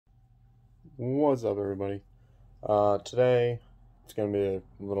What's up, everybody? Today it's going to be a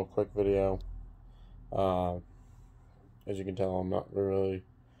little quick video. As you can tell, I'm not really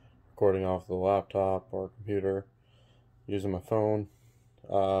recording off the laptop or computer, using my phone.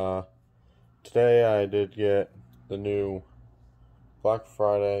 Today I did get the new Black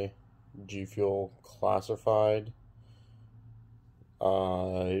Friday Gfuel classified.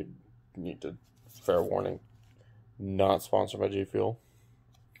 I need to, fair warning, not sponsored by Gfuel.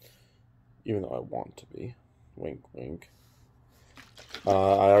 Even though I want to be. Wink, wink. I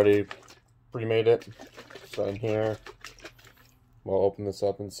already pre-made it. So in here, we'll open this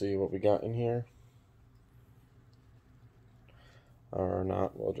up and see what we got in here. Or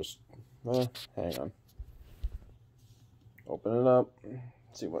not, we'll just, hang on. Open it up,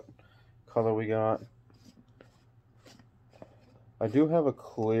 see what color we got. I do have a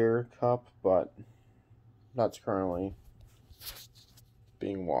clear cup, but that's currently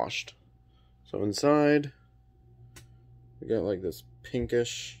being washed. So inside, we got like this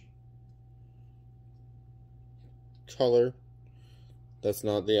pinkish color. That's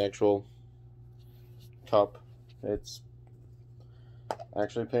not the actual cup. It's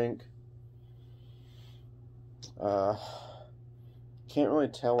actually pink. Can't really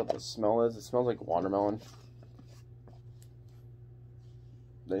tell what the smell is. It smells like watermelon.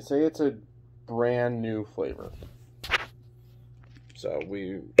 They say it's a brand new flavor. So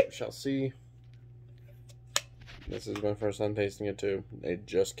we shall see. This is my first time tasting it too. It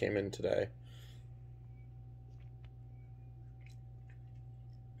just came in today.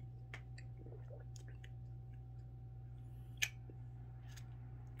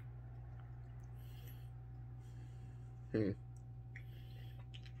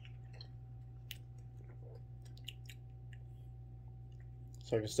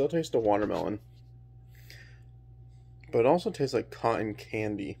 So I can still taste the watermelon, but it also tastes like cotton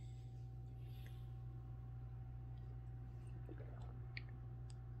candy.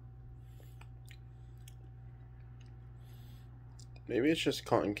 Maybe it's just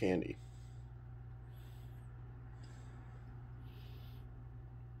cotton candy.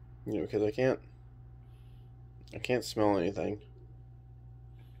 You know, because I can't smell anything.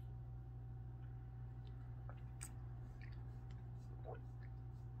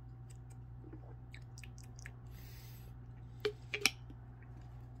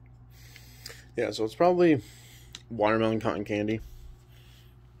 Yeah, so it's probably watermelon cotton candy.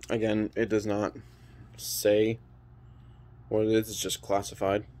 Again, it does not say what it is, it's just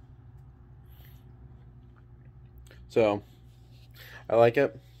classified. So, I like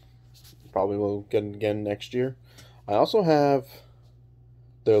it. Probably will get it again next year. I also have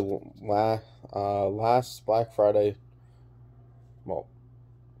their last Black Friday. Well,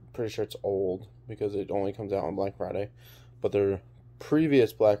 pretty sure it's old because it only comes out on Black Friday. But their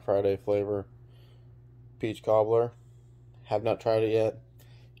previous Black Friday flavor, peach cobbler. Have not tried it yet.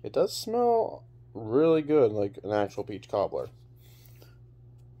 It does smell really good, like an actual peach cobbler.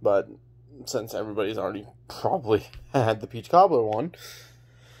 But since everybody's already probably had the peach cobbler one,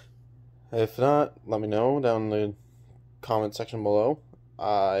 if not, let me know down in the comment section below.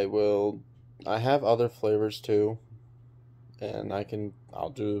 I have other flavors too, and I'll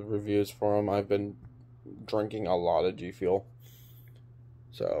do reviews for them. I've been drinking a lot of Gfuel,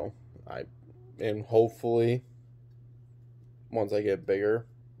 so and hopefully once I get bigger,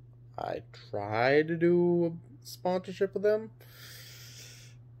 I try to do a sponsorship with them.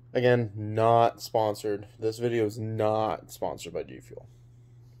 Again, not sponsored. This video is not sponsored by Gfuel.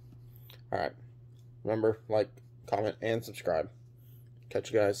 Alright. Remember, like, comment, and subscribe.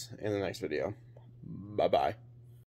 Catch you guys in the next video. Bye-bye.